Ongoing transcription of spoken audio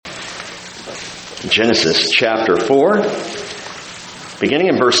Genesis chapter 4, beginning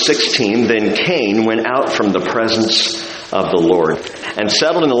in verse 16, Then Cain went out from the presence of the Lord and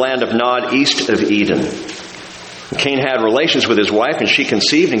settled in the land of Nod east of Eden. Cain had relations with his wife, and she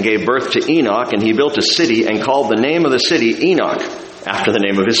conceived and gave birth to Enoch, and he built a city and called the name of the city Enoch, after the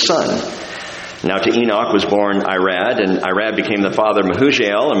name of his son. Now to Enoch was born Irad, and Irad became the father of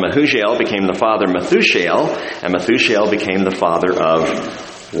Mehujael, and Mehujael became the father of Methushael, and Methushael became the father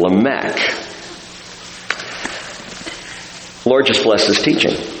of Lamech. Lord, just bless this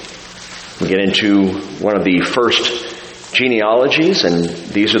teaching. We get into one of the first genealogies, and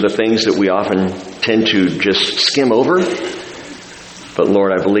these are the things that we often tend to just skim over. But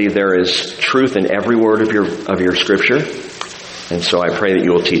Lord, I believe there is truth in every word of your scripture, and so I pray that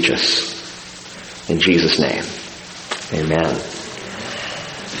you will teach us. In Jesus' name, amen.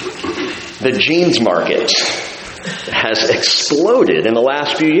 The jeans market has exploded in the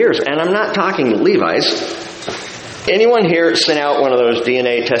last few years, and I'm not talking Levi's. Anyone here sent out one of those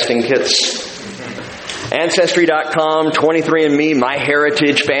DNA testing kits? Ancestry.com, 23andMe,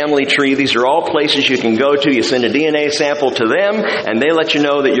 MyHeritage, Family Tree. These are all places you can go to. You send a DNA sample to them, and they let you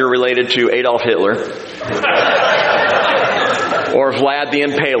know that you're related to Adolf Hitler. Or Vlad the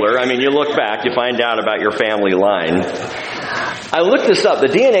Impaler. I mean, you look back, you find out about your family line. I looked this up. The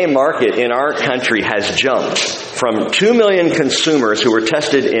DNA market in our country has jumped from 2 million consumers who were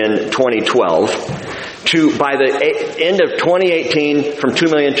tested in 2012 to, by the end of 2018, from 2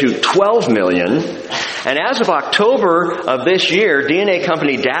 million to 12 million. And as of October of this year, DNA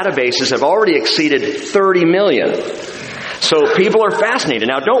company databases have already exceeded 30 million. So people are fascinated.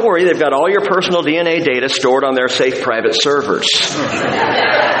 Now, don't worry, they've got all your personal DNA data stored on their safe private servers.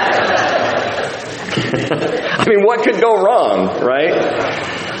 I mean, what could go wrong, right?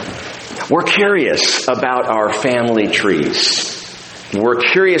 We're curious about our family trees. We're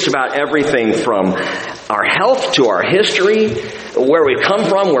curious about everything from our health to our history, where we come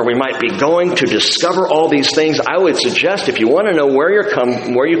from, where we might be going, to discover all these things. I would suggest, if you want to know where you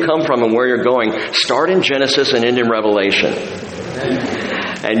come from and where you're going, start in Genesis and end in Revelation.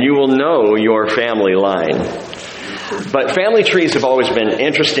 And you will know your family line. But family trees have always been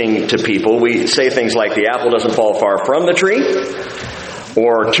interesting to people. We say things like the apple doesn't fall far from the tree,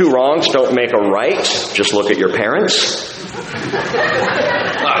 or two wrongs don't make a right. Just look at your parents.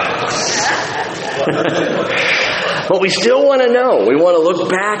 But we still want to know. We want to look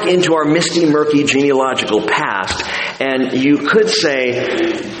back into our misty, murky genealogical past. And you could say,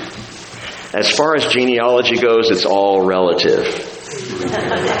 as far as genealogy goes, it's all relative.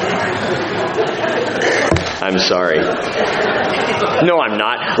 I'm sorry. No, I'm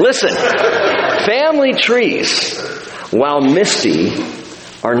not. Listen, family trees, while misty,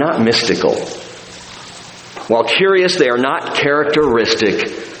 are not mystical. While curious, they are not characteristic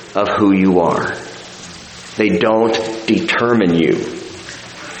of who you are. They don't determine you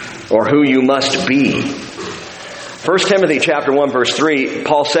or who you must be. 1 Timothy chapter 1 verse 3,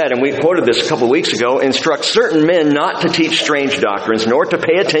 Paul said, and we quoted this a couple of weeks ago, instruct certain men not to teach strange doctrines, nor to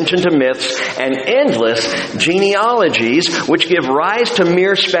pay attention to myths and endless genealogies, which give rise to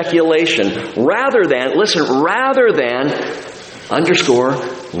mere speculation, rather than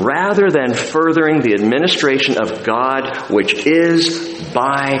furthering the administration of God, which is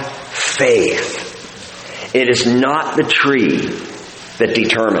by faith. It is not the tree that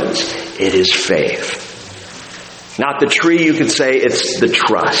determines, it is faith. Not the tree, you could say, it's the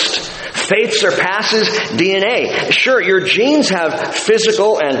trust. Faith surpasses DNA. Sure, your genes have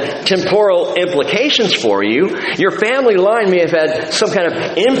physical and temporal implications for you. Your family line may have had some kind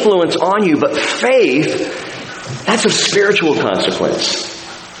of influence on you, but faith, that's of spiritual consequence.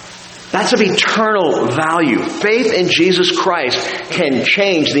 That's of eternal value. Faith in Jesus Christ can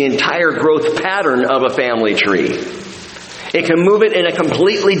change the entire growth pattern of a family tree. It can move it in a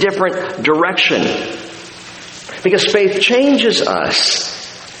completely different direction. Because faith changes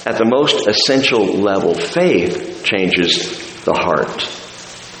us at the most essential level. Faith changes the heart.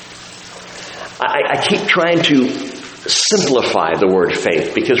 I keep trying to simplify the word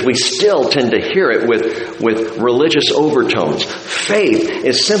faith because we still tend to hear it with religious overtones. Faith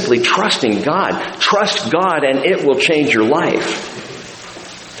is simply trusting God. Trust God and it will change your life.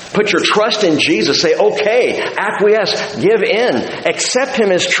 Put your trust in Jesus. Say, okay, acquiesce, give in, accept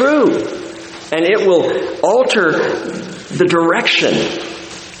Him as true. And it will alter the direction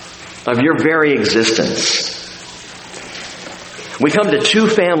of your very existence. We come to two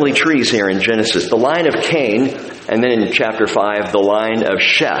family trees here in Genesis. The line of Cain, and then in chapter 5, the line of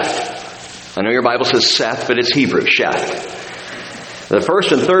Sheth. I know your Bible says Seth, but it's Hebrew, Sheth. The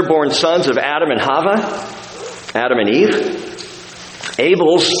first and third born sons of Adam and Eve.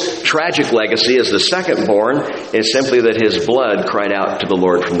 Abel's tragic legacy as the second-born is simply that his blood cried out to the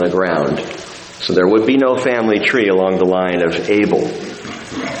Lord from the ground. So there would be no family tree along the line of Abel.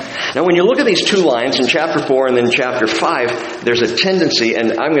 Now, when you look at these two lines in chapter 4 and then chapter 5, there's a tendency,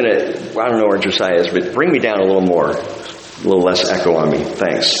 and I don't know where Josiah is, but bring me down a little more, a little less echo on me.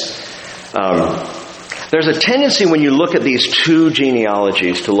 Thanks. There's a tendency when you look at these two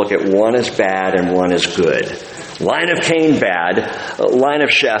genealogies to look at one as bad and one as good. Line of Cain, bad. Line of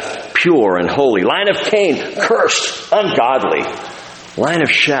Sheth, pure and holy. Line of Cain, cursed, ungodly. Line of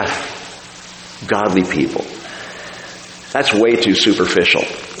Sheth, godly people. That's way too superficial.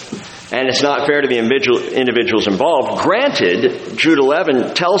 And it's not fair to the individuals involved. Granted, Jude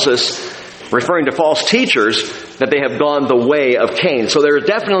 11 tells us, referring to false teachers, that they have gone the way of Cain. So there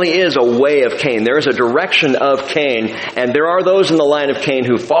definitely is a way of Cain. There is a direction of Cain, and there are those in the line of Cain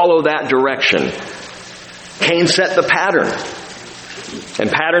who follow that direction. Cain set the pattern. And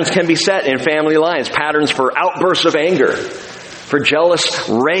patterns can be set in family lines. Patterns for outbursts of anger, for jealous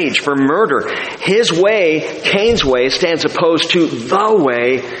rage, for murder. His way, Cain's way, stands opposed to the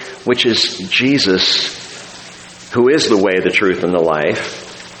way, which is Jesus, who is the way, the truth, and the life.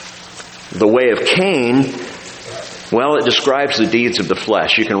 The way of Cain, well, it describes the deeds of the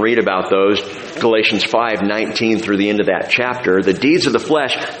flesh. You can read about those, Galatians 5:19 through the end of that chapter. The deeds of the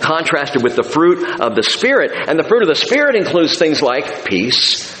flesh contrasted with the fruit of the Spirit. And the fruit of the Spirit includes things like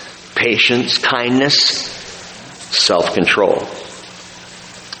peace, patience, kindness, self-control.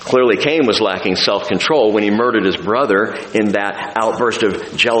 Clearly, Cain was lacking self-control when he murdered his brother in that outburst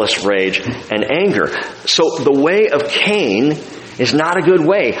of jealous rage and anger. So the way of Cain is not a good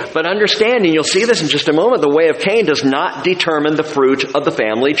way. But understanding, you'll see this in just a moment, the way of Cain does not determine the fruit of the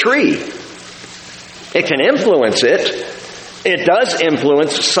family tree. It can influence it. It does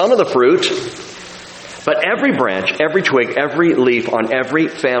influence some of the fruit. But every branch, every twig, every leaf on every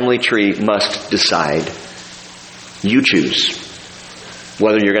family tree must decide. You choose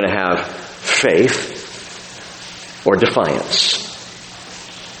whether you're going to have faith or defiance.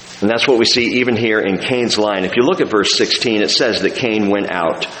 And that's what we see even here in Cain's line. If you look at verse 16, it says that Cain went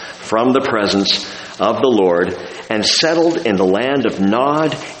out from the presence of the Lord and settled in the land of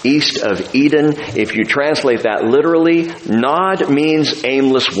Nod, east of Eden. If you translate that literally, Nod means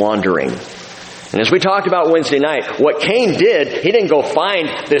aimless wandering. And as we talked about Wednesday night, what Cain did, he didn't go find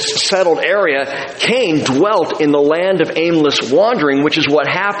this settled area. Cain dwelt in the land of aimless wandering, which is what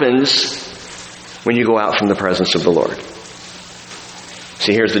happens when you go out from the presence of the Lord.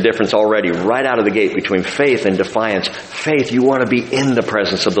 See, here's the difference already right out of the gate between faith and defiance. Faith, you want to be in the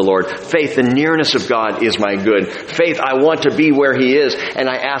presence of the Lord. Faith, the nearness of God is my good. Faith, I want to be where He is, and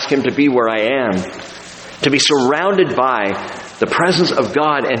I ask Him to be where I am. To be surrounded by the presence of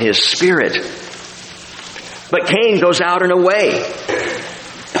God and His Spirit. But Cain goes out and away.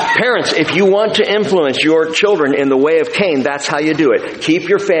 Parents, if you want to influence your children in the way of Cain, that's how you do it. Keep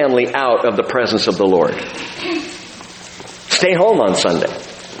your family out of the presence of the Lord. Stay home on Sunday.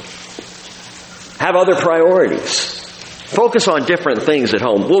 Have other priorities. Focus on different things at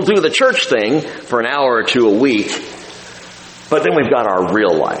home. We'll do the church thing for an hour or two a week, but then we've got our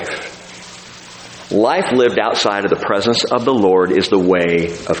real life. Life lived outside of the presence of the Lord is the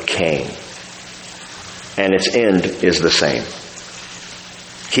way of Cain. And its end is the same.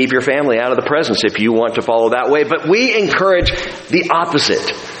 Keep your family out of the presence if you want to follow that way. But we encourage the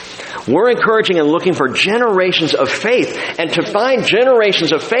opposite. We're encouraging and looking for generations of faith. And to find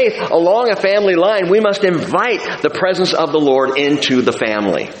generations of faith along a family line, we must invite the presence of the Lord into the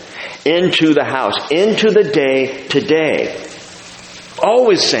family, into the house, into the day to day.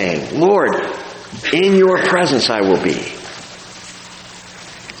 Always saying, Lord, in your presence I will be.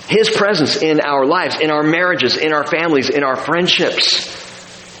 His presence in our lives, in our marriages, in our families, in our friendships,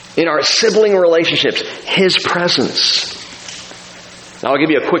 in our sibling relationships. His presence. Now I'll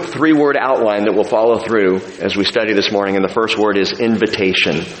give you a quick 3-word outline that we'll follow through as we study this morning. And the first word is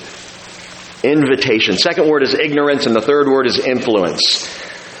invitation. Invitation. Second word is ignorance. And the third word is influence.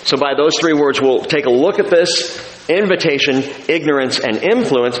 So by those 3 words, we'll take a look at this. Invitation, ignorance, and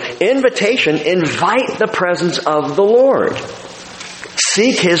influence. Invitation, invite the presence of the Lord.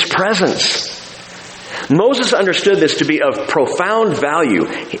 Seek His presence. Moses understood this to be of profound value.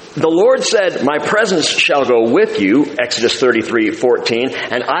 The Lord said, my presence shall go with you, Exodus 33:14,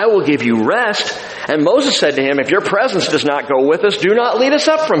 and I will give you rest. And Moses said to him, if your presence does not go with us, do not lead us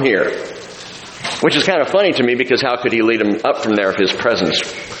up from here. Which is kind of funny to me, because how could He lead him up from there if His presence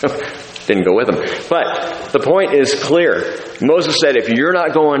didn't go with him? But the point is clear. Moses said, if you're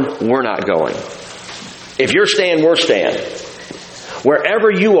not going, we're not going. If you're staying, we're staying.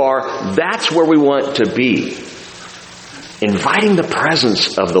 Wherever you are, that's where we want to be. Inviting the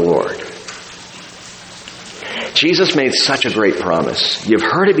presence of the Lord. Jesus made such a great promise. You've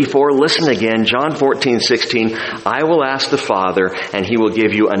heard it before. Listen again. John 14:16. I will ask the Father, and He will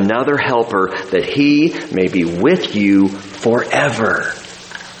give you another helper, that He may be with you forever.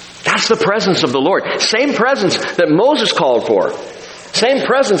 That's the presence of the Lord. Same presence that Moses called for. Same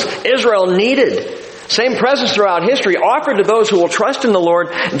presence Israel needed. Same presence throughout history offered to those who will trust in the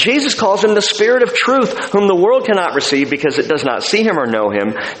Lord. Jesus calls Him the Spirit of truth, whom the world cannot receive because it does not see Him or know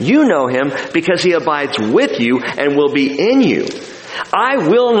Him. You know Him because He abides with you and will be in you. I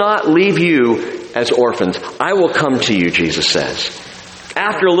will not leave you as orphans. I will come to you, Jesus says.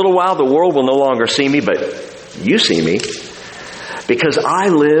 After a little while, the world will no longer see me, but you see me. Because I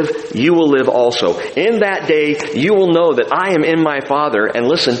live, you will live also. In that day, you will know that I am in my Father. And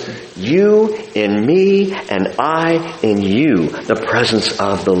listen, you in me and I in you, the presence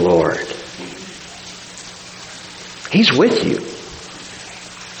of the Lord. He's with you.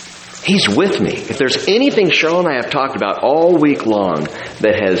 He's with me. If there's anything Cheryl and I have talked about all week long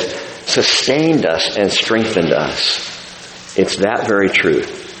that has sustained us and strengthened us, it's that very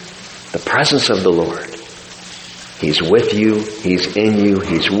truth. The presence of the Lord. He's with you. He's in you.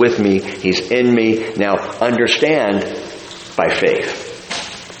 He's with me. He's in me. Now, understand by faith.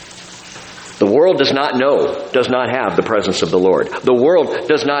 The world does not have the presence of the Lord. The world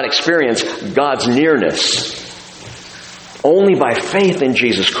does not experience God's nearness. Only by faith in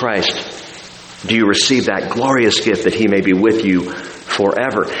Jesus Christ do you receive that glorious gift that He may be with you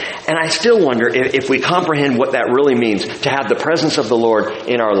forever. And I still wonder if we comprehend what that really means to have the presence of the Lord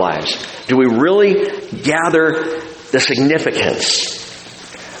in our lives. Do we really gather the significance?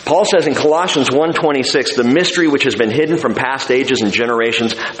 Paul says in Colossians 1:26, the mystery which has been hidden from past ages and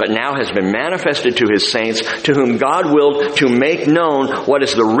generations, but now has been manifested to His saints, to whom God willed to make known what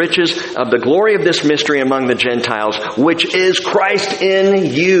is the riches of the glory of this mystery among the Gentiles, which is Christ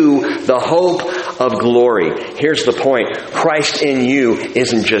in you, the hope of glory. Here's the point. Christ in you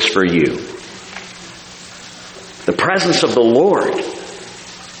isn't just for you. The presence of the Lord.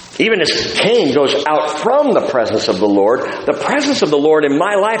 Even as Cain goes out from the presence of the Lord, the presence of the Lord in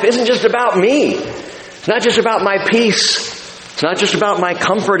my life isn't just about me. It's not just about my peace. It's not just about my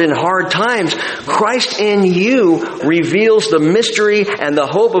comfort in hard times. Christ in you reveals the mystery and the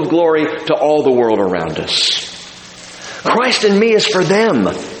hope of glory to all the world around us. Christ in me is for them.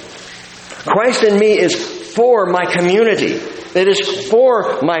 Christ in me is for my community. It is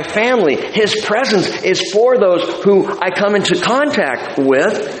for my family. His presence is for those who I come into contact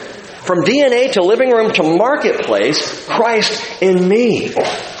with. From DNA to living room to marketplace, Christ in me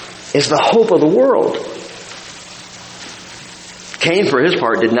is the hope of the world. Cain, for his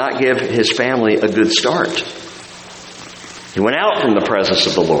part, did not give his family a good start. He went out from the presence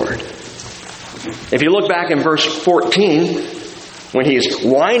of the Lord. If you look back in verse 14, when he's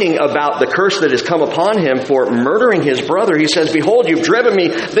whining about the curse that has come upon him for murdering his brother, he says, behold, you've driven me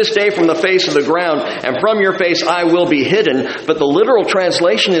this day from the face of the ground, and from your face I will be hidden. But the literal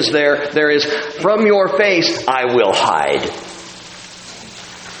translation is there is, from your face I will hide.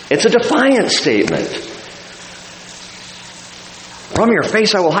 It's a defiant statement. From your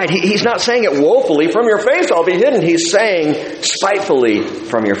face I will hide. He's not saying it woefully, from your face I'll be hidden. He's saying spitefully,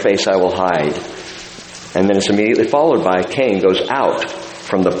 from your face I will hide. And then it's immediately followed by Cain goes out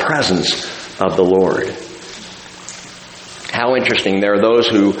from the presence of the Lord. How interesting. There are those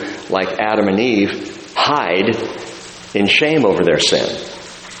who, like Adam and Eve, hide in shame over their sin.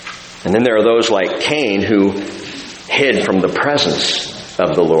 And then there are those like Cain who hid from the presence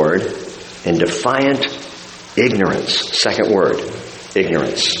of the Lord in defiant ignorance. Second word,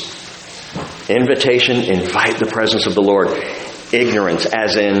 ignorance. Invitation, invite the presence of the Lord. Ignorance,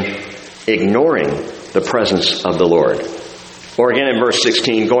 as in ignoring the presence of the Lord. Or again in verse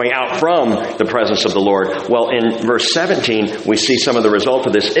 16, going out from the presence of the Lord. Well, in verse 17, we see some of the result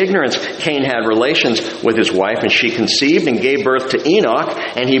of this ignorance. Cain had relations with his wife, and she conceived and gave birth to Enoch,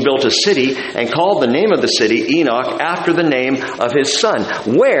 and he built a city and called the name of the city Enoch after the name of his son.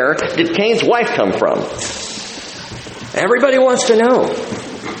 Where did Cain's wife come from? Everybody wants to know.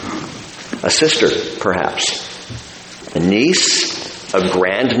 A sister, perhaps. A niece, a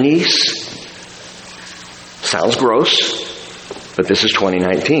grandniece. Sounds gross, but this is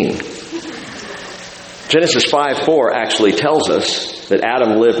 2019. Genesis 5:4 actually tells us that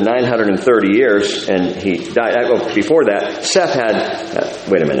Adam lived 930 years and he died. Before that, Seth had,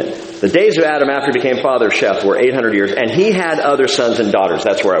 wait a minute. The days of Adam after he became father of Seth were 800 years, and he had other sons and daughters.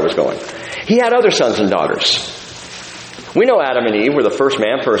 That's where I was going. He had other sons and daughters. We know Adam and Eve were the first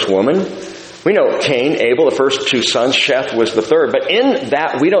man, first woman. We know Cain, Abel, the first two sons. Seth was the third. But in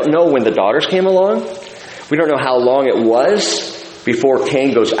that, we don't know when the daughters came along. We don't know how long it was before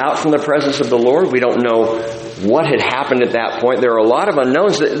Cain goes out from the presence of the Lord. We don't know what had happened at that point. There are a lot of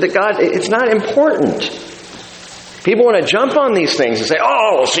unknowns that God, it's not important. People want to jump on these things and say,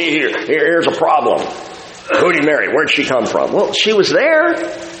 oh, well, see, here's a problem. Who did he marry? Where'd she come from? Well, she was there.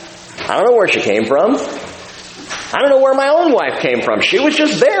 I don't know where she came from. I don't know where my own wife came from. She was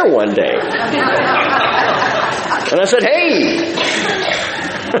just there one day. And I said, hey.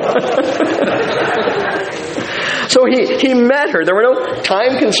 So he met her. There were no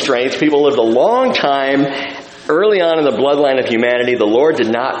time constraints. People lived a long time. Early on in the bloodline of humanity, the Lord did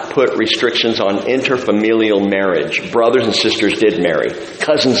not put restrictions on interfamilial marriage. Brothers and sisters did marry.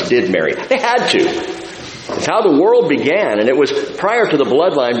 Cousins did marry. They had to. It's how the world began, and it was prior to the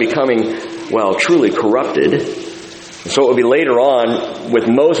bloodline becoming, well, truly corrupted. So it would be later on with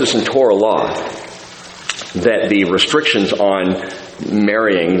Moses and Torah law that the restrictions on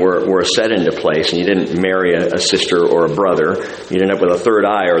marrying were set into place, and you didn't marry a sister or a brother. You'd end up with a third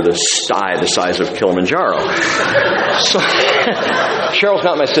eye or the sty the size of Kilimanjaro. So, Cheryl's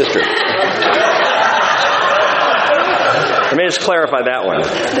not my sister. Let me just clarify that one.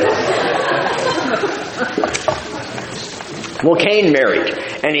 Well, Cain married,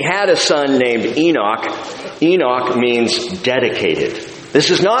 and he had a son named Enoch. Enoch means dedicated. This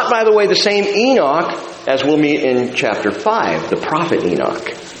is not, by the way, the same Enoch as we'll meet in chapter 5, the prophet Enoch,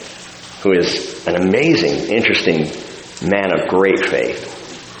 who is an amazing, interesting man of great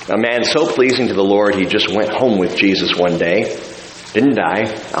faith. A man so pleasing to the Lord, he just went home with Jesus one day. Didn't die.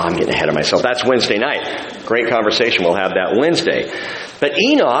 Oh, I'm getting ahead of myself. That's Wednesday night. Great conversation. We'll have that Wednesday. But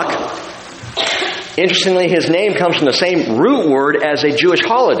Enoch, interestingly, his name comes from the same root word as a Jewish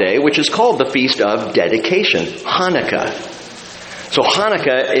holiday, which is called the Feast of Dedication, Hanukkah. So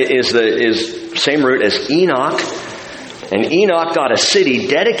Hanukkah is same root as Enoch. And Enoch got a city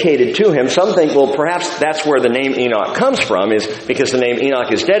dedicated to him. Some think, well, perhaps that's where the name Enoch comes from, is because the name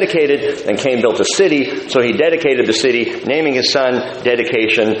Enoch is dedicated, and Cain built a city, so he dedicated the city, naming his son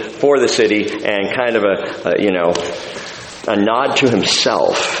dedication for the city, and kind of a nod to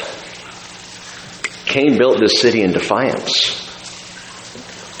himself. Cain built this city in defiance.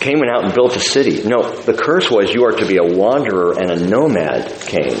 Cain went out and built a city. No, the curse was you are to be a wanderer and a nomad,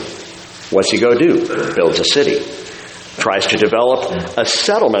 Cain. What's he go do? Builds a city. Tries to develop a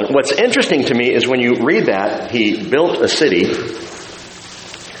settlement. What's interesting to me is when you read that, he built a city.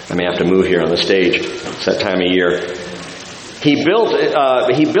 I may have to move here on the stage. It's that time of year. He built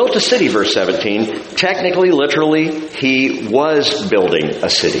a city, verse 17. Technically, literally, he was building a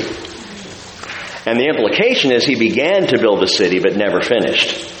city. And the implication is he began to build a city but never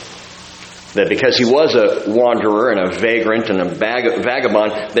finished. That because he was a wanderer and a vagrant and a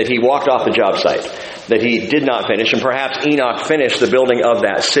vagabond, that he walked off the job site. That he did not finish, and perhaps Enoch finished the building of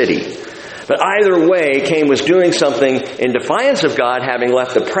that city. But either way, Cain was doing something in defiance of God, having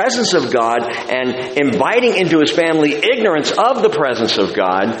left the presence of God and inviting into his family ignorance of the presence of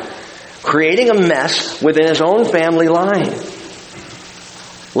God, creating a mess within his own family line.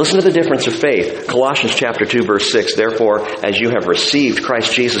 Listen to the difference of faith. Colossians chapter 2, verse 6, therefore, as you have received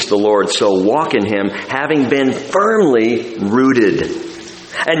Christ Jesus the Lord, so walk in him, having been firmly rooted,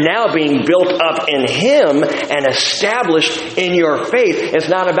 and now being built up in him and established in your faith. It's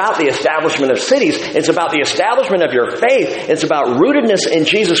not about the establishment of cities. It's about the establishment of your faith. It's about rootedness in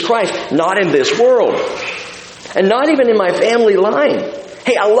Jesus Christ, not in this world. And not even in my family line.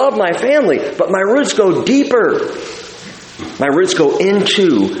 Hey, I love my family, but my roots go deeper. My roots go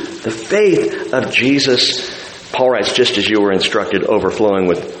into the faith of Jesus. Paul writes, just as you were instructed, overflowing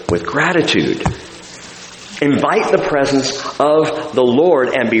with gratitude. Invite the presence of the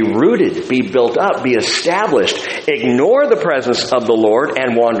Lord and be rooted, be built up, be established. Ignore the presence of the Lord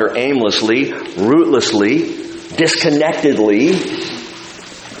and wander aimlessly, rootlessly, disconnectedly.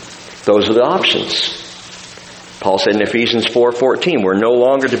 Those are the options. Paul said in Ephesians 4:14, we're no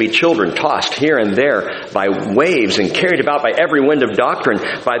longer to be children tossed here and there by waves and carried about by every wind of doctrine,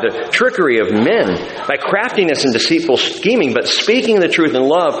 by the trickery of men, by craftiness and deceitful scheming, but speaking the truth in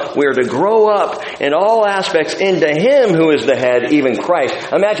love, we are to grow up in all aspects into him who is the head, even Christ.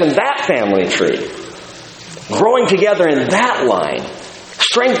 Imagine that family tree. Growing together in that line,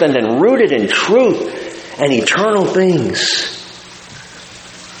 strengthened and rooted in truth and eternal things.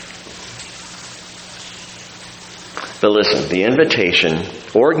 But listen, the invitation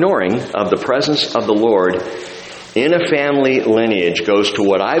or ignoring of the presence of the Lord in a family lineage goes to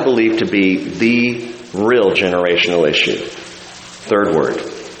what I believe to be the real generational issue. Third word,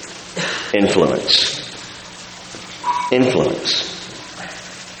 influence. Influence.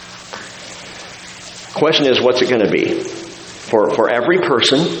 Question is, what's it going to be? For every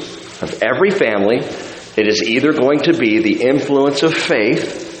person of every family, It is either going to be the influence of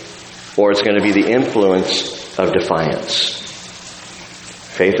faith, or it's going to be the influence of defiance.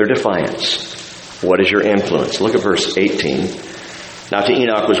 Faith or defiance. What is your influence? Look at verse 18. Now to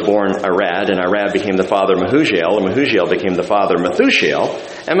Enoch was born Arad, and Arad became the father of Mehujael, and Mehujael became the father of Methushael,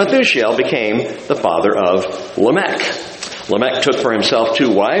 and Methushael became the father of Lamech. Lamech took for himself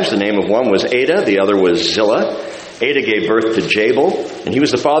 2 wives. The name of one was Ada, the other was Zillah. Ada gave birth to Jabal, and he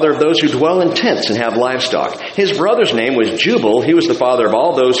was the father of those who dwell in tents and have livestock. His brother's name was Jubal. He was the father of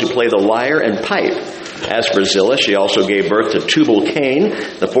all those who play the lyre and pipe. As for Zillah, she also gave birth to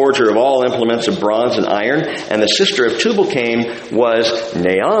Tubal-Cain, the forger of all implements of bronze and iron, and the sister of Tubal-Cain was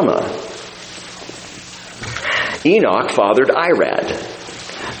Naamah. Enoch fathered Irad.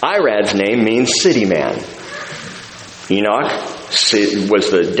 Irad's name means city man. Enoch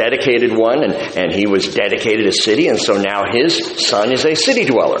was the dedicated one, and he was dedicated a city, and so now his son is a city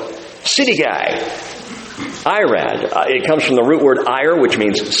dweller. City guy. Irad. It comes from the root word ir, which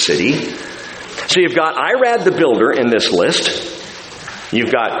means city. So you've got Irad the builder in this list.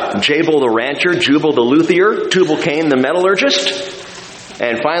 You've got Jabal the rancher, Jubal the luthier, Tubal-Cain the metallurgist.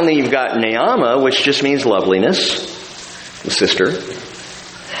 And finally you've got Naamah, which just means loveliness, the sister.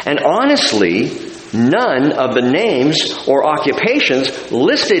 And honestly, none of the names or occupations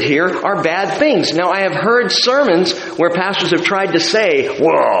listed here are bad things. Now, I have heard sermons where pastors have tried to say,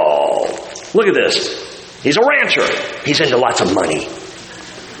 whoa, look at this. He's a rancher. He's into lots of money.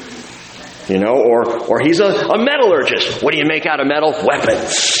 Or he's a metallurgist. What do you make out of metal?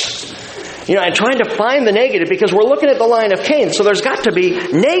 Weapons. And trying to find the negative because we're looking at the line of Cain, so there's got to be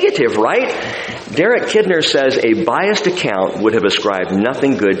negative, right? Derek Kidner says a biased account would have ascribed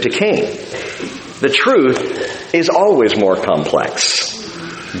nothing good to Cain. The truth is always more complex.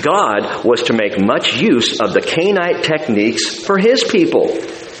 God was to make much use of the Cainite techniques for his people.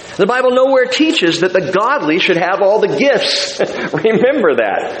 The Bible nowhere teaches that the godly should have all the gifts. Remember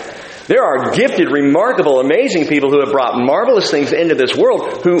that. There are gifted, remarkable, amazing people who have brought marvelous things into this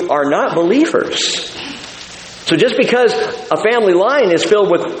world who are not believers. So just because a family line is filled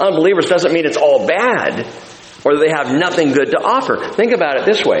with unbelievers doesn't mean it's all bad or that they have nothing good to offer. Think about it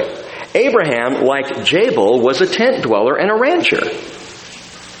this way. Abraham, like Jabal, was a tent dweller and a rancher.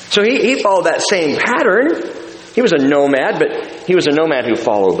 So he followed that same pattern. He was a nomad, but he was a nomad who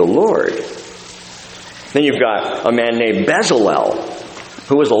followed the Lord. Then you've got a man named Bezalel,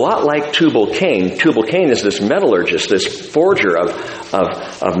 who was a lot like Tubal-Cain. Tubal-Cain is this metallurgist, this forger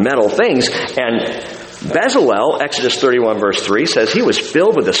of metal things. And Bezalel, Exodus 31 verse 3, says he was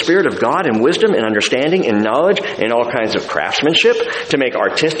filled with the Spirit of God and wisdom and understanding and knowledge and all kinds of craftsmanship to make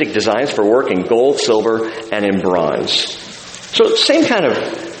artistic designs for work in gold, silver, and in bronze. So same kind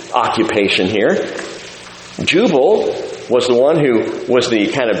of occupation here. Jubal was the one who was the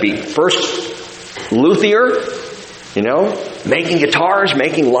kind of first luthier, making guitars,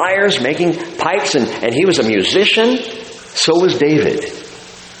 making lyres, making pipes, and he was a musician. So was David.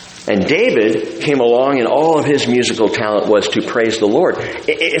 And David came along and all of his musical talent was to praise the Lord.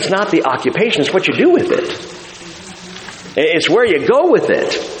 It's not the occupation, it's what you do with it. It's where you go with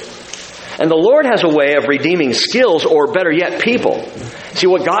it. And the Lord has a way of redeeming skills, or better yet, people. See,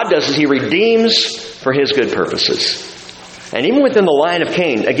 what God does is he redeems for his good purposes. And even within the line of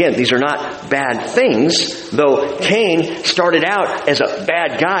Cain, again, these are not bad things, though Cain started out as a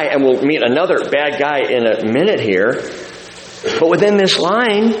bad guy, and we'll meet another bad guy in a minute here. But within this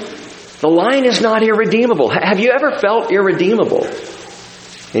line, the line is not irredeemable. Have you ever felt irredeemable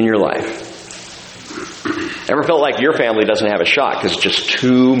in your life? Ever felt like your family doesn't have a shot because it's just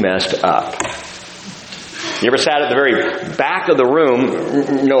too messed up? You ever sat at the very back of the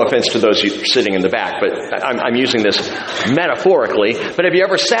room? No offense to those sitting in the back, but I'm using this metaphorically. But have you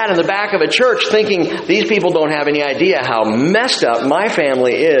ever sat in the back of a church thinking, these people don't have any idea how messed up my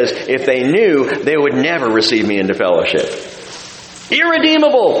family is. If they knew, they would never receive me into fellowship.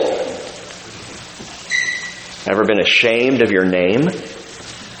 Irredeemable. Ever been ashamed of your name?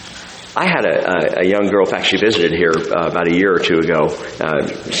 I had a young girl, in fact, she visited here about a year or two ago.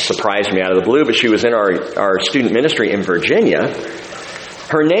 Surprised me out of the blue, but she was in our student ministry in Virginia.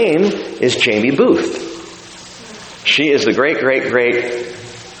 Her name is Jamie Booth. She is the great,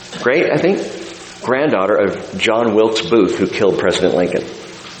 I think, granddaughter of John Wilkes Booth, who killed President Lincoln.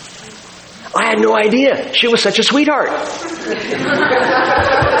 I had no idea. She was such a sweetheart.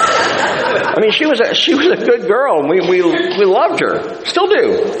 I mean, she was a good girl. We loved her. Still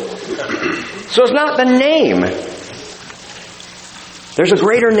do. So it's not the name. There's a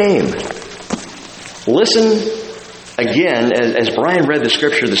greater name. Listen again, as Brian read the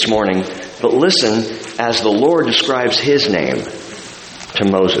scripture this morning, but listen as the Lord describes his name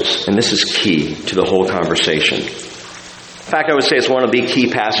to Moses. And this is key to the whole conversation. In fact, I would say it's one of the key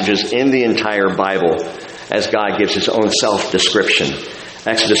passages in the entire Bible as God gives his own self-description.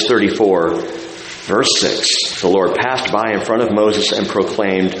 Exodus 34, verse 6. The Lord passed by in front of Moses and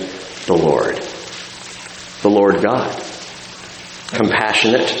proclaimed, the Lord God,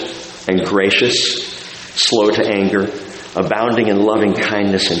 compassionate and gracious, slow to anger, abounding in loving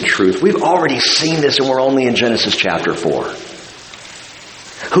kindness and truth. We've already seen this, and we're only in Genesis chapter 4.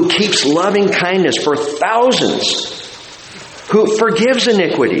 Who keeps loving kindness for thousands, who forgives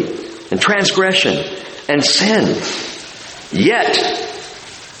iniquity and transgression and sin. Yet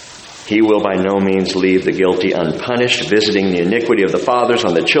he will by no means leave the guilty unpunished, visiting the iniquity of the fathers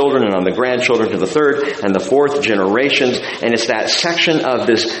on the children and on the grandchildren to the third and the fourth generations. And it's that section of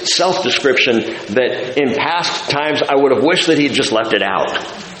this self-description that in past times I would have wished that he'd just left it out.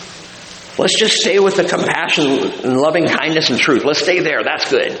 Let's just stay with the compassion and loving kindness and truth. Let's stay there.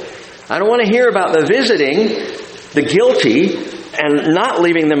 That's good. I don't want to hear about the visiting the guilty and not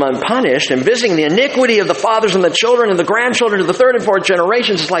leaving them unpunished, and visiting the iniquity of the fathers and the children and the grandchildren to the third and fourth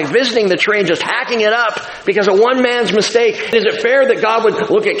generations. It's like visiting the tree and just hacking it up because of one man's mistake. Is it fair that God would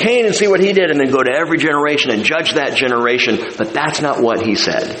look at Cain and see what he did and then go to every generation and judge that generation? But that's not what he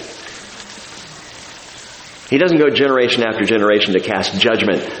said. He doesn't go generation after generation to cast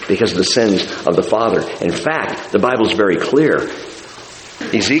judgment because of the sins of the father. In fact, the Bible is very clear.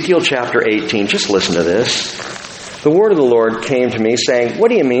 Ezekiel chapter 18, just listen to this. The word of the Lord came to me saying,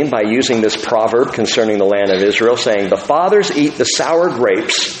 what do you mean by using this proverb concerning the land of Israel, saying, the fathers eat the sour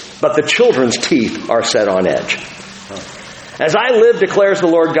grapes, but the children's teeth are set on edge? As I live, declares the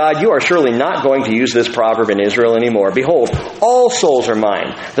Lord God, you are surely not going to use this proverb in Israel anymore. Behold, all souls are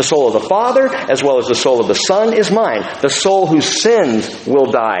mine. The soul of the Father, as well as the soul of the Son, is mine. The soul who sins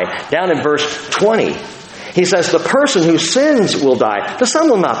will die. Down in verse 20. He says, the person who sins will die. The son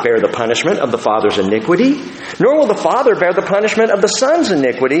will not bear the punishment of the father's iniquity, nor will the father bear the punishment of the son's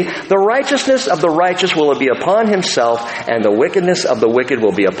iniquity. The righteousness of the righteous will be upon himself, and the wickedness of the wicked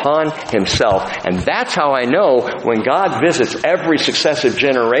will be upon himself. And that's how I know when God visits every successive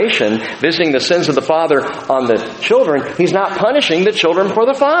generation, visiting the sins of the father on the children, he's not punishing the children for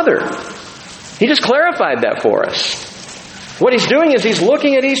the father. He just clarified that for us. What he's doing is he's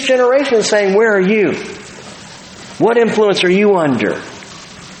looking at each generation and saying, where are you? What influence are you under?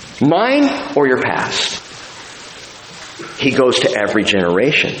 Mine or your past? He goes to every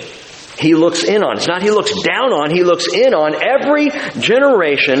generation. He looks in on. It's not he looks down on. He looks in on every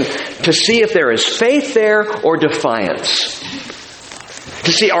generation to see if there is faith there or defiance.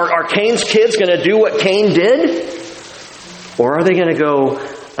 To see, are Cain's kids going to do what Cain did? Or are they going to go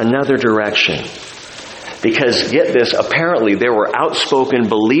another direction? Because, get this, apparently there were outspoken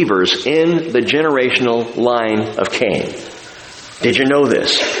believers in the generational line of Cain. Did you know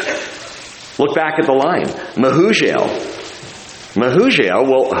this? Look back at the line. Mehujael.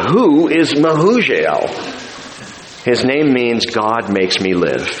 Well, who is Mehujael? His name means God makes me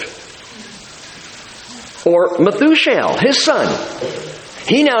live. Or Methushael, his son.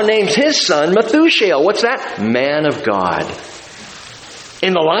 He now names his son Methushael. What's that? Man of God.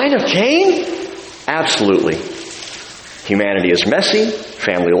 In the line of Cain? Absolutely. Humanity is messy,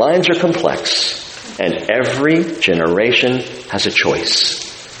 family lines are complex, and every generation has a choice.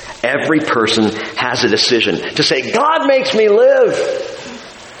 Every person has a decision to say, God makes me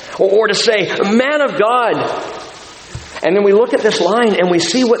live, or to say, man of God. And then we look at this line and we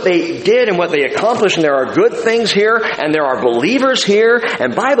see what they did and what they accomplished, and there are good things here, and there are believers here.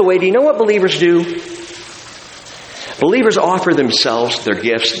 And by the way, do you know what believers do? Believers offer themselves, their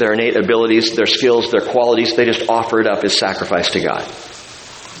gifts, their innate abilities, their skills, their qualities. They just offer it up as sacrifice to God.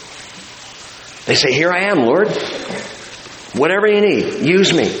 They say, here I am, Lord. Whatever you need,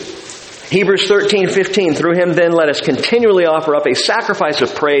 use me. Hebrews 13:15, through him then let us continually offer up a sacrifice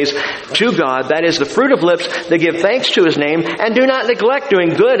of praise to God, that is the fruit of lips that give thanks to his name, and do not neglect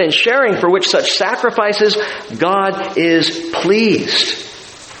doing good and sharing, for which such sacrifices God is pleased.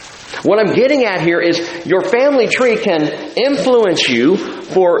 What I'm getting at here is your family tree can influence you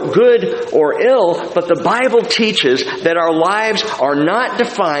for good or ill, but the Bible teaches that our lives are not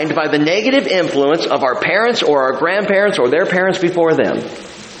defined by the negative influence of our parents or our grandparents or their parents before them.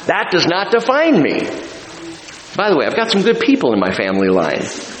 That does not define me. By the way, I've got some good people in my family line.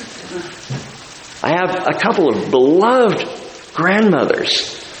 I have a couple of beloved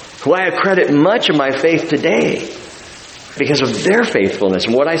grandmothers who I accredit much of my faith today because of their faithfulness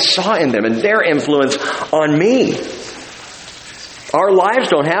and what I saw in them and their influence on me. Our lives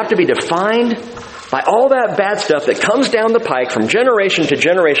don't have to be defined by all that bad stuff that comes down the pike from generation to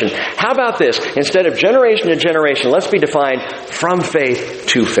generation. How about this? Instead of generation to generation, let's be defined from faith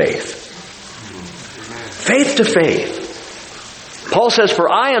to faith. Faith to faith. Paul says,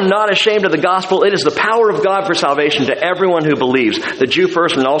 "For I am not ashamed of the gospel. It is the power of God for salvation to everyone who believes, the Jew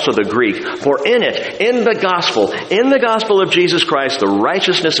first and also the Greek. For in it, in the gospel of Jesus Christ, the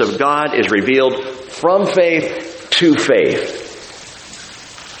righteousness of God is revealed from faith to faith.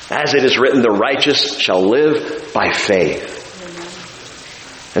 As it is written, the righteous shall live by faith."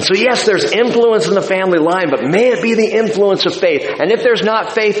 And so yes, there's influence in the family line, but may it be the influence of faith. And if there's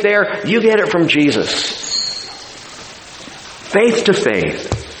not faith there, you get it from Jesus. Faith to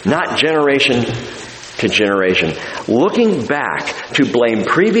faith, not generation to generation. Looking back to blame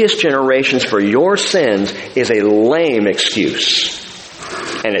previous generations for your sins is a lame excuse.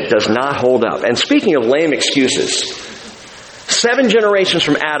 And it does not hold up. And speaking of lame excuses, 7 generations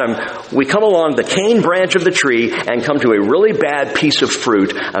from Adam, we come along the Cain branch of the tree and come to a really bad piece of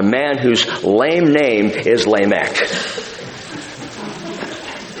fruit, a man whose lame name is Lamech.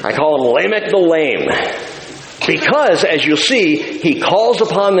 I call him Lamech the Lame. Because, as you'll see, he calls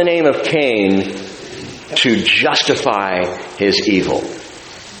upon the name of Cain to justify his evil.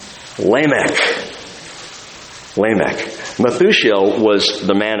 Lamech. Methuselah was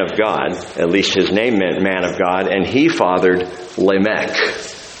the man of God, at least his name meant man of God, and he fathered Lamech,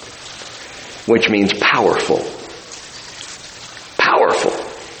 which means powerful. Powerful.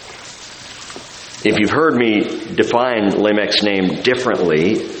 If you've heard me define Lamech's name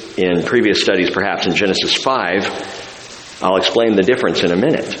differently in previous studies, perhaps in Genesis 5, I'll explain the difference in a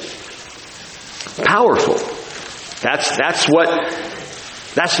minute. Powerful. That's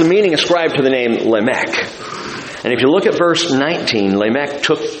the meaning ascribed to the name Lamech. And if you look at verse 19, Lamech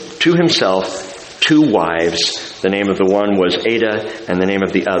took to himself 2 wives. The name of the one was Ada, and the name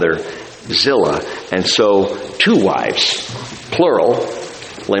of the other Zillah. And so 2 wives, plural.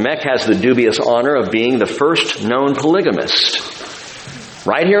 Lamech has the dubious honor of being the first known polygamist.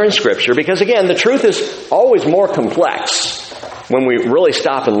 Right here in Scripture, because again, the truth is always more complex when we really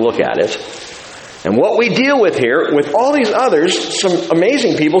stop and look at it. And what we deal with here, with all these others, some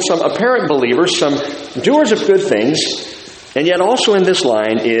amazing people, some apparent believers, some doers of good things, and yet also in this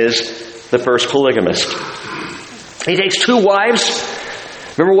line is the first polygamist. He takes 2 wives.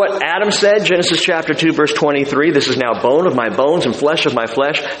 Remember what Adam said, Genesis chapter 2, verse 23, "This is now bone of my bones and flesh of my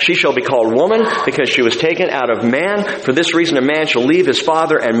flesh. She shall be called woman because she was taken out of man. For this reason a man shall leave his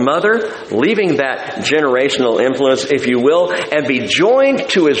father and mother," leaving that generational influence, if you will, "and be joined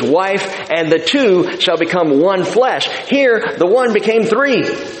to his wife, and the 2 shall become one flesh." Here, the one became 3,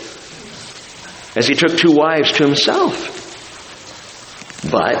 as he took 2 wives to himself.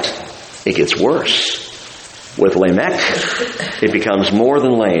 But it gets worse. With Lamech, it becomes more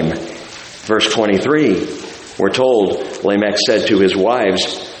than lame. Verse 23, we're told, Lamech said to his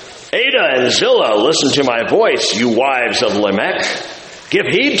wives, "Ada and Zillah, listen to my voice, you wives of Lamech. Give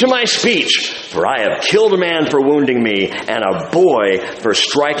heed to my speech, for I have killed a man for wounding me, and a boy for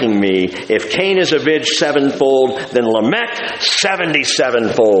striking me. If Cain is avenged 7-fold, then Lamech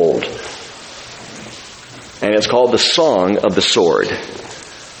 77-fold. And it's called the Song of the Sword.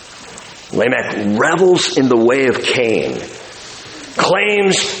 Lamech revels in the way of Cain,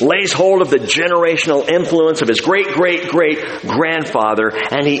 lays hold of the generational influence of his great-great-great-grandfather,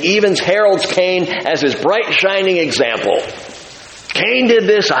 and he even heralds Cain as his bright, shining example. Cain did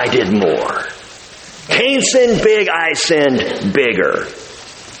this, I did more. Cain sinned big, I sinned bigger.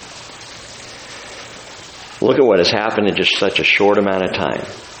 Look at what has happened in just such a short amount of time.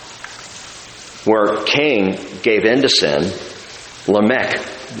 Where Cain gave in to sin, Lamech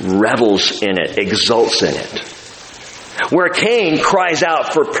revels in it, exults in it. Where Cain cries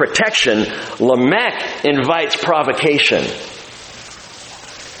out for protection, Lamech invites provocation.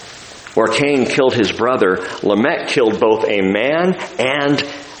 Where Cain killed his brother, Lamech killed both a man and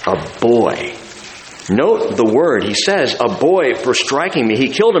a boy. Note the word. He says, a boy for striking me. He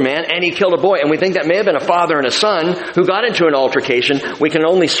killed a man and he killed a boy. And we think that may have been a father and a son who got into an altercation. We can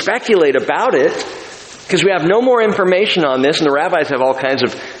only speculate about it because we have no more information on this. And the rabbis have all kinds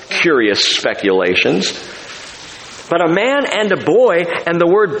of curious speculations. But a man and a boy, and the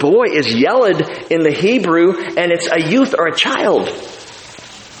word boy is yeled in the Hebrew, and it's a youth or a child.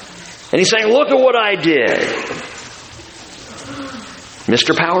 And he's saying, look at what I did.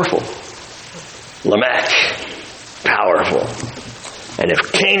 Mr. Powerful. Lamech. Powerful. And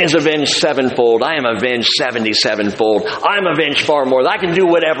if Cain is avenged 7-fold, I am avenged 77-fold. I'm avenged far more. I can do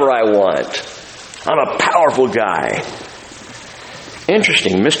whatever I want. I'm a powerful guy.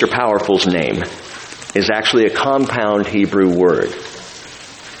 Interesting, Mr. Powerful's name. is actually a compound Hebrew word.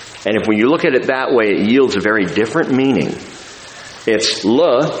 And if when you look at it that way, it yields a very different meaning. It's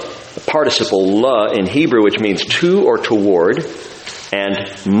la, the participle la in Hebrew, which means to or toward, and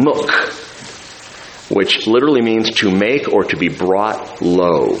muk, which literally means to make or to be brought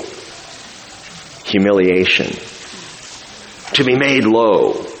low. Humiliation. To be made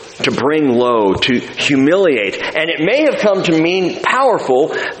low. To bring low. To humiliate. And it may have come to mean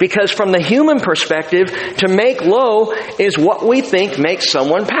powerful because from the human perspective, to make low is what we think makes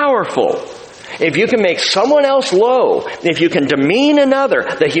someone powerful. If you can make someone else low, if you can demean another,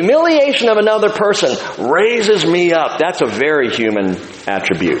 the humiliation of another person raises me up. That's a very human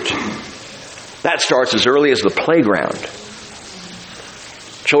attribute. That starts as early as the playground.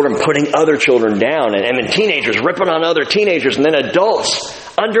 Children putting other children down, and then teenagers ripping on other teenagers, and then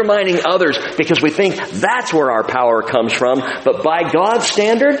adults undermining others because we think that's where our power comes from. But by God's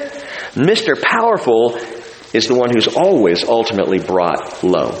standard, Mr. Powerful is the one who's always ultimately brought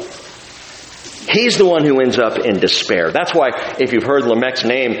low. He's the one who ends up in despair. That's why if you've heard Lamech's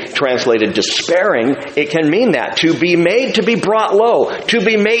name translated despairing, it can mean that. To be made to be brought low. To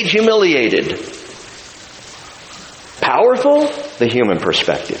be made humiliated. Powerful, the human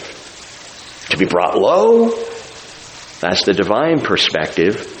perspective. To be brought low, that's the divine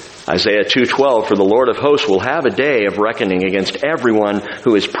perspective. Isaiah 2:12, for the Lord of hosts will have a day of reckoning against everyone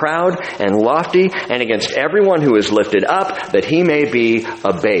who is proud and lofty, and against everyone who is lifted up, that he may be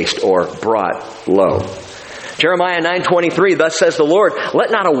abased or brought low. Jeremiah 9:23, thus says the Lord, let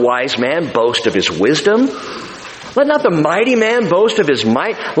not a wise man boast of his wisdom. Let not the mighty man boast of his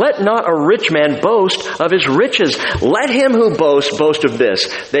might. Let not a rich man boast of his riches. Let him who boasts boast of this,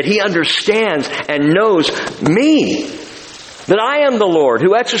 that he understands and knows me, that I am the Lord,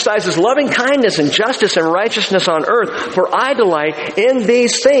 who exercises loving kindness and justice and righteousness on earth, for I delight in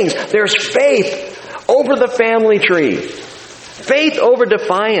these things. There's faith over the family tree. Faith over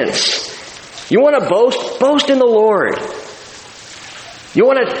defiance. You want to boast? Boast in the Lord. You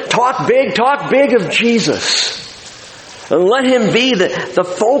want to talk big of Jesus. And let Him be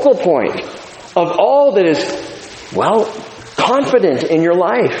the focal point of all that is, confident in your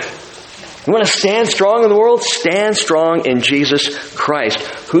life. You want to stand strong in the world? Stand strong in Jesus Christ,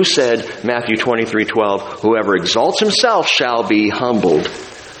 who said, Matthew 23:12, whoever exalts himself shall be humbled,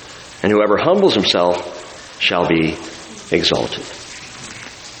 and whoever humbles himself shall be exalted.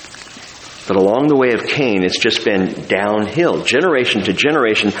 But along the way of Cain, it's just been downhill. Generation to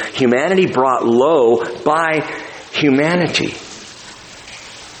generation, humanity brought low by humanity.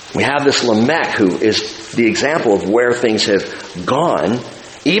 We have this Lamech, who is the example of where things have gone.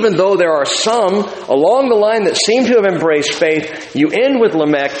 Even though there are some along the line that seem to have embraced faith, you end with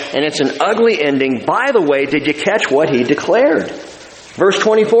Lamech, and it's an ugly ending. By the way, did you catch what he declared? Verse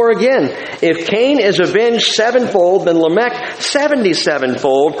 24 again, if Cain is avenged sevenfold, then Lamech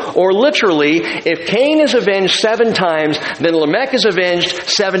 77-fold. Or literally, if Cain is avenged 7 times, then Lamech is avenged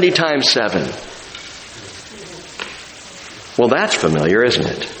 70 times 7. Well, that's familiar, isn't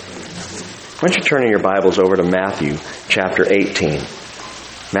it? Why don't you turn in your Bibles over to Matthew chapter 18.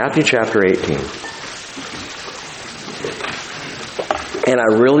 Matthew chapter 18. And I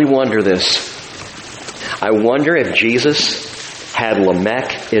really wonder this. I wonder if Jesus had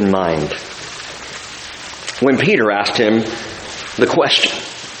Lamech in mind when Peter asked him the question.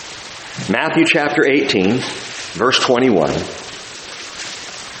 Matthew chapter 18, verse 21,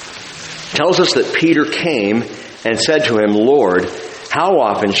 tells us that Peter came and said to him, Lord, how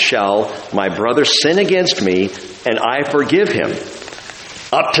often shall my brother sin against me and I forgive him?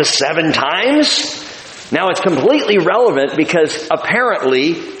 Up to 7 times? Now it's completely relevant because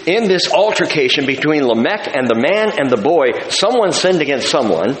apparently in this altercation between Lamech and the man and the boy, someone sinned against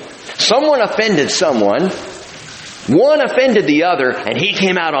someone. Someone offended someone. One offended the other, and he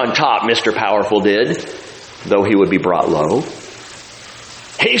came out on top, Mr. Powerful did, though he would be brought low.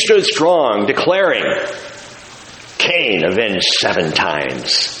 He stood strong, declaring, Cain avenged 7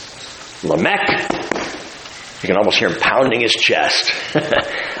 times. Lamech, you can almost hear him pounding his chest.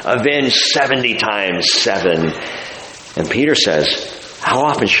 Avenged 70 times 7. And Peter says, how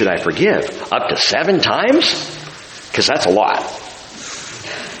often should I forgive? Up to 7 times? Because that's a lot.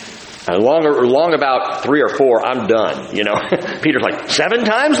 And long about 3 or 4, I'm done. Peter's like, 7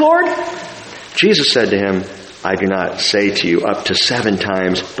 times, Lord? Jesus said to him, I do not say to you up to 7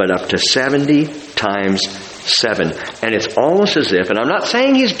 times, but up to 70 times 7. And it's almost as if, and I'm not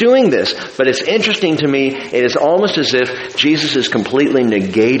saying he's doing this, but it's interesting to me, it is almost as if Jesus is completely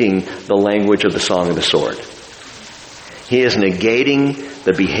negating the language of the Song of the Sword. He is negating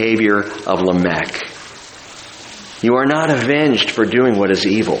the behavior of Lamech. You are not avenged for doing what is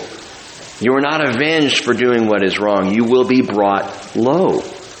evil. You are not avenged for doing what is wrong. You will be brought low.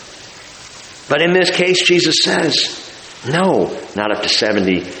 But in this case, Jesus says, no, not up to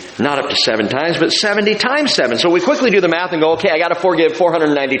 70, not up to 7 times, but 70 times 7. So we quickly do the math and go, okay, I got to forgive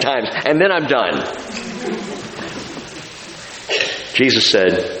 490 times, and then I'm done. Jesus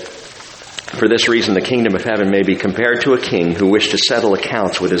said, for this reason, the kingdom of heaven may be compared to a king who wished to settle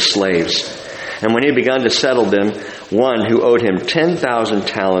accounts with his slaves. And when he had begun to settle them, one who owed him 10,000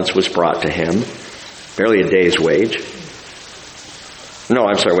 talents was brought to him, barely a day's wage. No,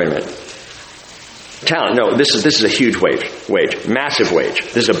 I'm sorry, wait a minute. Talent, no, this is a huge wage, massive wage.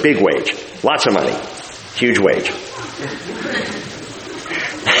 This is a big wage, lots of money, huge wage.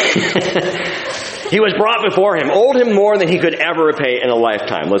 He was brought before him, owed him more than he could ever repay in a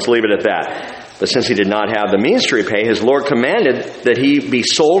lifetime. Let's leave it at that. But since he did not have the means to repay, his Lord commanded that he be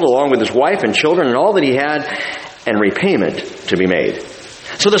sold along with his wife and children and all that he had, and repayment to be made.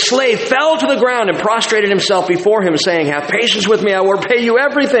 So the slave fell to the ground and prostrated himself before him, saying, have patience with me, I will repay you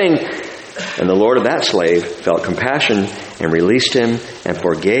everything. And the Lord of that slave felt compassion and released him and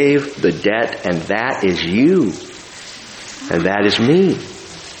forgave the debt, and that is you. And that is me.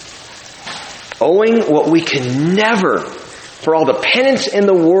 Owing what we can never, for all the penance in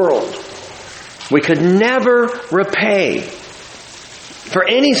the world, we could never repay for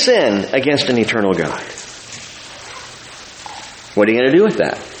any sin against an eternal God. What are you going to do with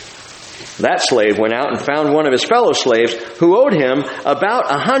that? That slave went out and found one of his fellow slaves who owed him about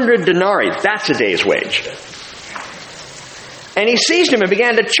 100 denarii. That's a day's wage. And he seized him and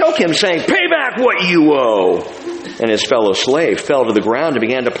began to choke him, saying, pay back what you owe. And his fellow slave fell to the ground and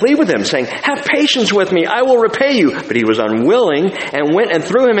began to plead with him, saying, have patience with me, I will repay you. But he was unwilling and went and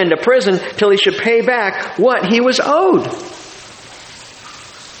threw him into prison till he should pay back what he was owed.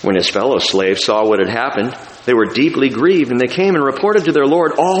 When his fellow slaves saw what had happened, they were deeply grieved, and they came and reported to their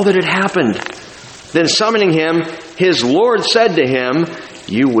Lord all that had happened. Then summoning him, his Lord said to him,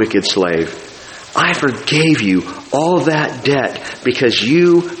 you wicked slave, I forgave you all that debt because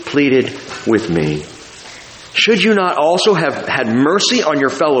you pleaded with me. Should you not also have had mercy on your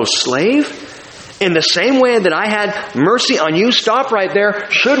fellow slave? In the same way that I had mercy on you, stop right there.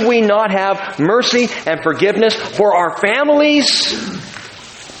 Should we not have mercy and forgiveness for our families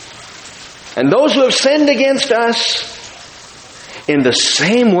and those who have sinned against us? In the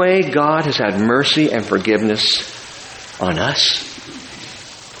same way God has had mercy and forgiveness on us.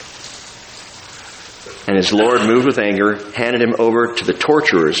 And his Lord, moved with anger, handed him over to the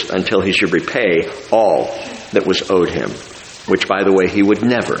torturers until he should repay all that was owed him, which, by the way, he would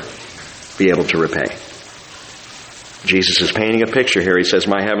never be able to repay. Jesus is painting a picture here. He says,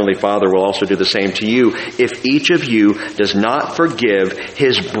 my heavenly Father will also do the same to you if each of you does not forgive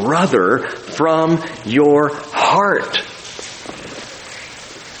his brother from your heart.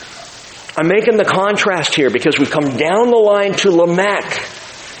 I'm making the contrast here because we come down the line to Lamech,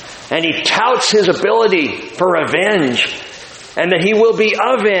 and he touts his ability for revenge and that he will be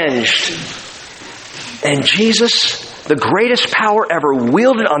avenged. And Jesus, the greatest power ever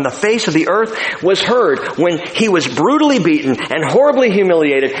wielded on the face of the earth, was heard when he was brutally beaten and horribly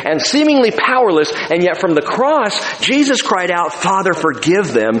humiliated and seemingly powerless. And yet from the cross, Jesus cried out, Father,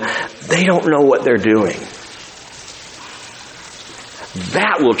 forgive them. They don't know what they're doing.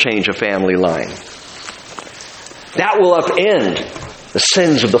 That will change a family line. That will upend the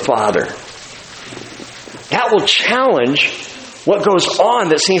sins of the father. That will challenge what goes on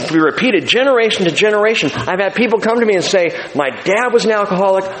that seems to be repeated generation to generation. I've had people come to me and say, my dad was an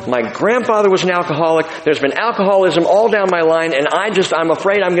alcoholic, my grandfather was an alcoholic, there's been alcoholism all down my line, and I'm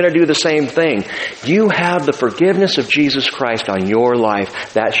afraid I'm going to do the same thing. You have the forgiveness of Jesus Christ on your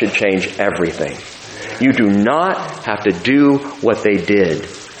life. That should change everything. You do not have to do what they did,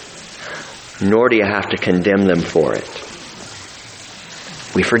 nor do you have to condemn them for it.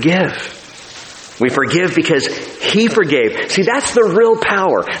 We forgive. We forgive because he forgave. See, that's the real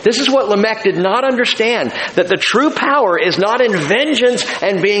power. This is what Lamech did not understand, that the true power is not in vengeance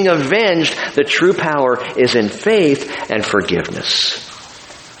and being avenged. The true power is in faith and forgiveness.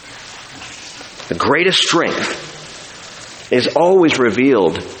 The greatest strength is always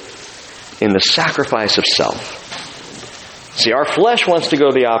revealed in the sacrifice of self. See, our flesh wants to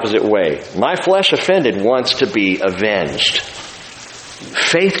go the opposite way. My flesh offended wants to be avenged.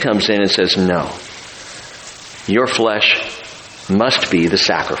 Faith comes in and says, no. Your flesh must be the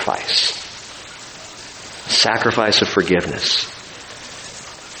sacrifice. Sacrifice of forgiveness.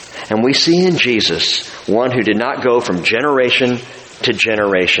 And we see in Jesus one who did not go from generation to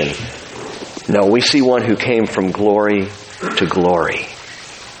generation. No, we see one who came from glory to glory.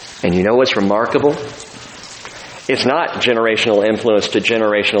 And you know what's remarkable? It's not generational influence to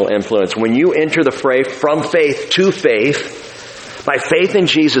generational influence. When you enter the fray from faith to faith, by faith in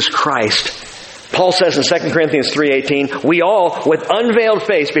Jesus Christ, Paul says in 2 Corinthians 3:18, we all, with unveiled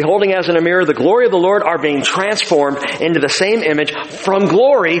face, beholding as in a mirror the glory of the Lord, are being transformed into the same image from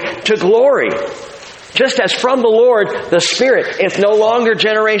glory to glory. Just as from the Lord, the Spirit, it's no longer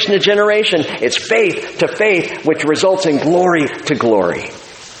generation to generation. It's faith to faith, which results in glory to glory.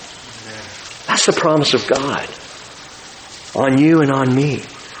 That's the promise of God on you and on me.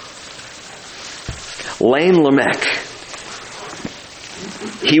 Lane Lamech.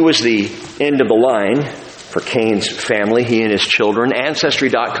 He was the end of the line for Cain's family, he and his children.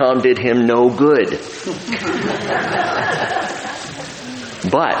 Ancestry.com did him no good.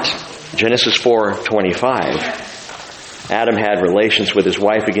 But Genesis 4:25, Adam had relations with his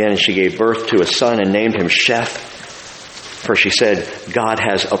wife again, and she gave birth to a son and named him Sheth. For she said, God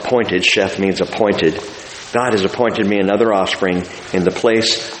has appointed, Sheth means appointed, God has appointed me another offspring in the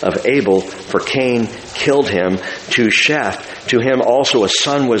place of Abel, for Cain killed him. To Sheth, to him also a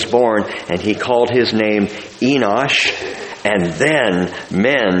son was born, and he called his name Enosh. And then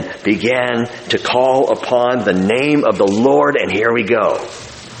men began to call upon the name of the Lord, and here we go.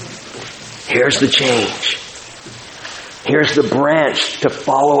 Here's the change. Here's the branch to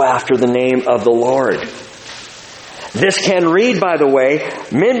follow after the name of the Lord. This can read, by the way,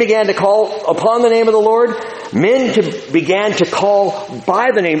 men began to call upon the name of the Lord. Men began to call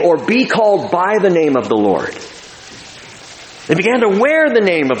by the name or be called by the name of the Lord. They began to wear the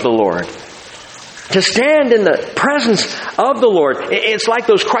name of the Lord. To stand in the presence of the Lord. It's like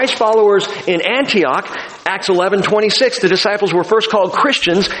those Christ followers in Antioch, Acts 11:26. The disciples were first called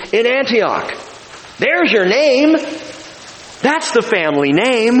Christians in Antioch. There's your name. That's the family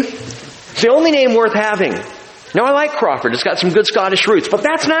name. It's the only name worth having. Now, I like Crawford. It's got some good Scottish roots, but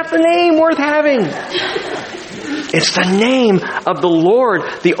that's not the name worth having. It's the name of the Lord,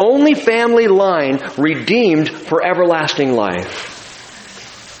 the only family line redeemed for everlasting life.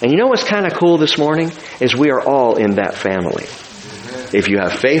 And you know what's kind of cool this morning? Is we are all in that family. If you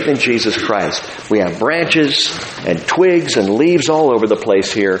have faith in Jesus Christ, we have branches and twigs and leaves all over the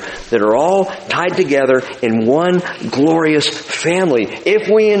place here that are all tied together in one glorious family. If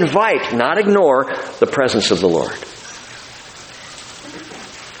we invite, not ignore, the presence of the Lord.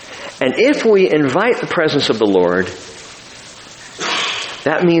 And if we invite the presence of the Lord,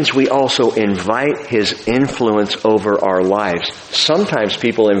 that means we also invite His influence over our lives. Sometimes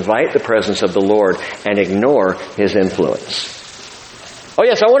people invite the presence of the Lord and ignore His influence. Oh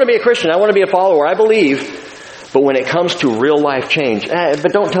yes, I want to be a Christian. I want to be a follower. I believe. But when it comes to real life change,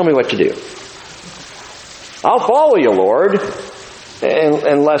 but don't tell me what to do. I'll follow you, Lord,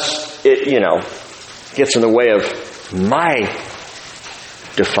 unless it, gets in the way of my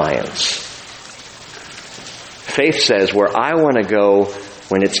defiance. Faith says where I want to go,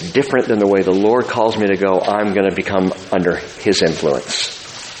 when it's different than the way the Lord calls me to go, I'm going to become under His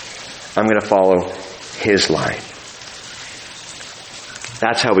influence. I'm going to follow His line.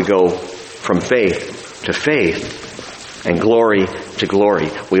 That's how we go from faith to faith and glory to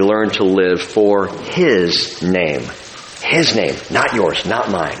glory. We learn to live for His name. His name, not yours, not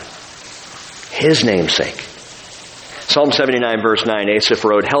mine. His name's sake. Psalm 79 verse 9, Asaph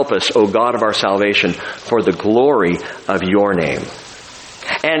wrote, help us, O God of our salvation, for the glory of your name.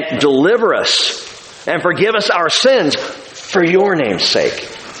 And deliver us and forgive us our sins for your name's sake.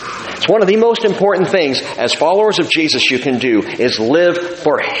 It's one of the most important things as followers of Jesus you can do is live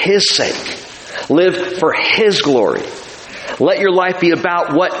for His sake. Live for His glory. Let your life be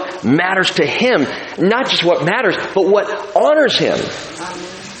about what matters to Him. Not just what matters, but what honors Him.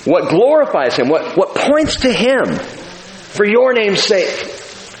 What glorifies Him. What points to Him. For your name's sake.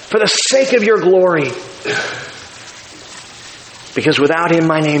 For the sake of your glory. Because without Him,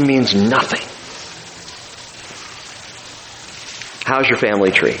 my name means nothing. How's your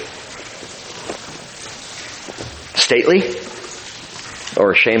family tree? Stately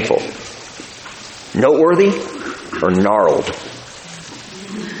or shameful? Noteworthy or gnarled?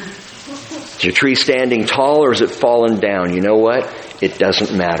 Is your tree standing tall or is it fallen down? You know what? It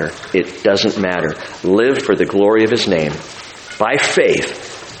doesn't matter. It doesn't matter. Live for the glory of His name. By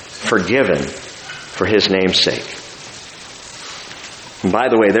faith, forgiven for His name's sake. And by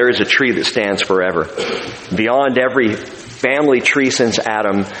the way, there is a tree that stands forever. Beyond every family tree since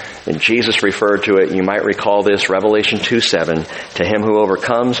Adam, and Jesus referred to it. You might recall this, Revelation 2:7. To him who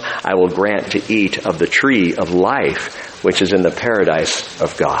overcomes, I will grant to eat of the tree of life, which is in the paradise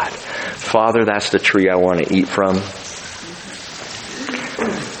of God. Father, that's the tree I want to eat from.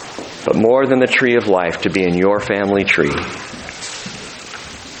 But more than the tree of life, to be in your family tree.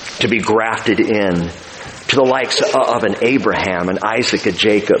 To be grafted in. to the likes of an Abraham, an Isaac, a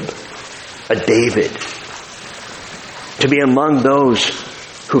Jacob, a David, to be among those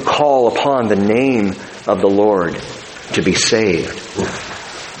who call upon the name of the Lord to be saved.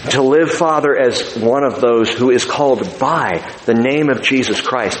 To live, Father, as one of those who is called by the name of Jesus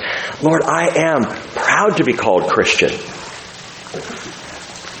Christ. Lord, I am proud to be called Christian.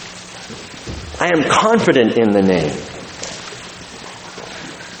 I am confident in the name.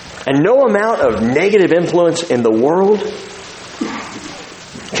 And no amount of negative influence in the world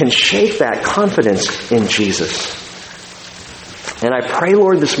can shake that confidence in Jesus. And I pray,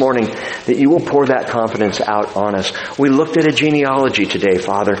 Lord, this morning that you will pour that confidence out on us. We looked at a genealogy today,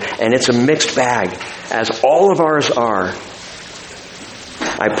 Father, and it's a mixed bag, as all of ours are.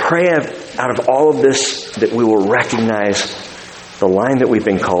 I pray out of all of this that we will recognize the line that we've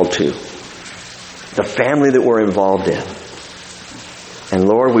been called to, the family that we're involved in. And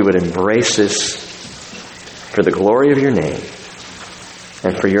Lord, we would embrace this for the glory of your name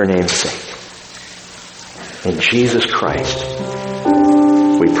and for your name's sake. In Jesus Christ,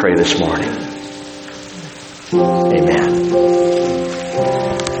 we pray this morning. Amen.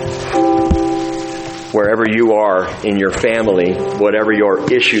 Wherever you are in your family, whatever your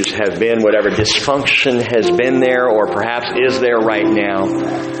issues have been, whatever dysfunction has been there or perhaps is there right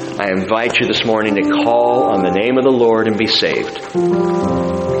now, I invite you this morning to call on the name of the Lord and be saved.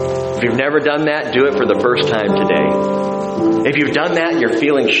 If you've never done that, do it for the first time today. If you've done that and you're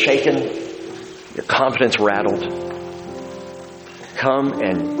feeling shaken, your confidence rattled, come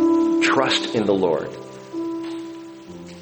and trust in the Lord.